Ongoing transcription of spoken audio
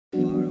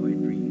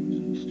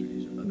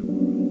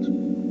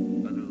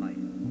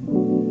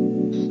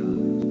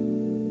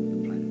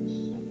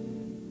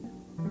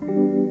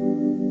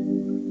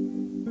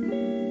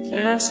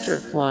master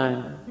plan.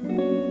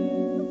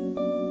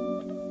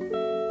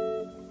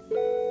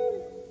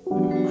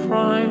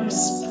 Crime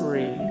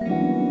spree.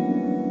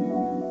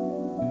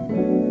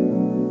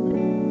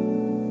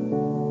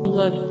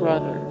 Blood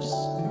brothers.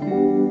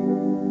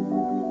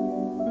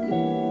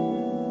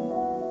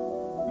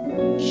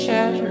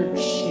 Shattered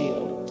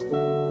shield.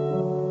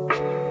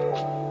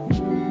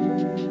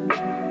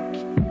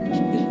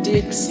 The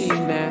Dixie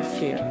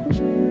Mafia.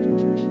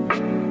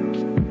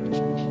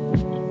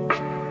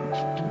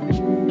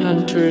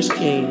 Hunter's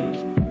game.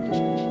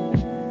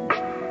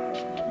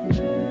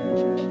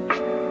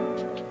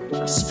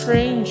 A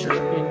stranger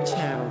in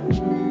town.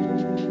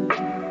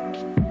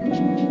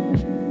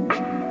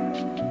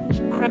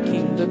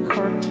 Cracking the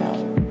cartel.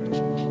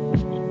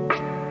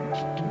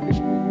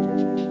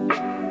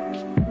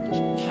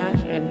 Cat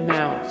and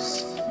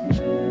mouse.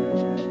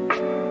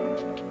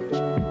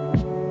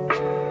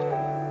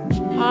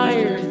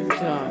 Hired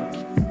gun.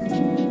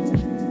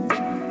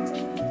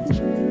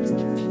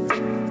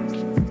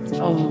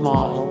 A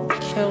model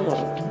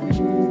killer.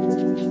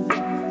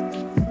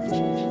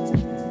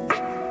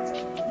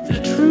 The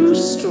true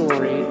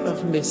story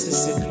of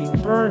Mississippi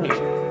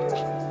burning.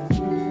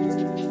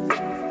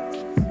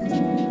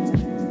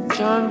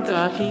 John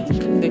Gotti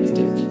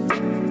convicted.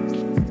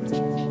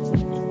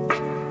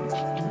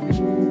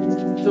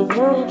 The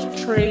World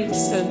Trade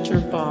Center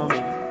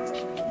bombing.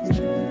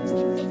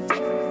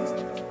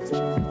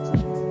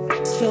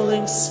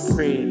 Killing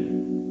spree.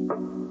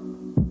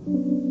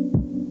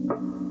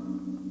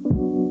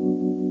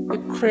 The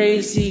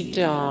crazy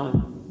dawn.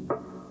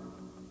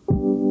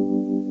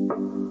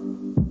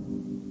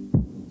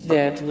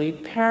 Deadly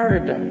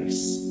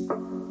paradise.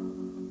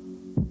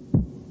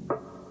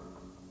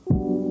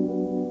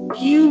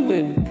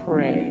 Human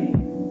prey.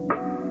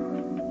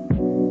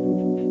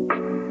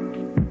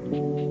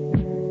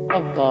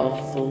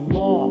 Above the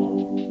law.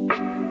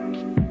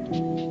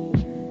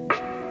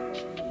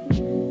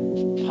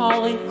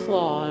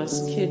 Klaas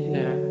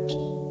kidnapped.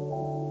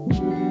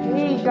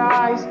 Hey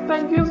guys,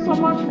 thank you so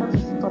much for the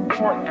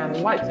support and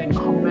likes and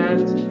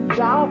comments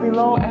down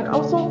below, and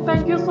also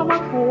thank you so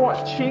much for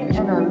watching,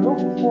 and I look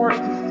forward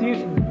to see you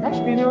in the next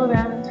video.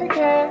 Then take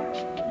care.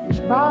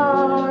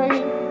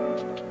 Bye.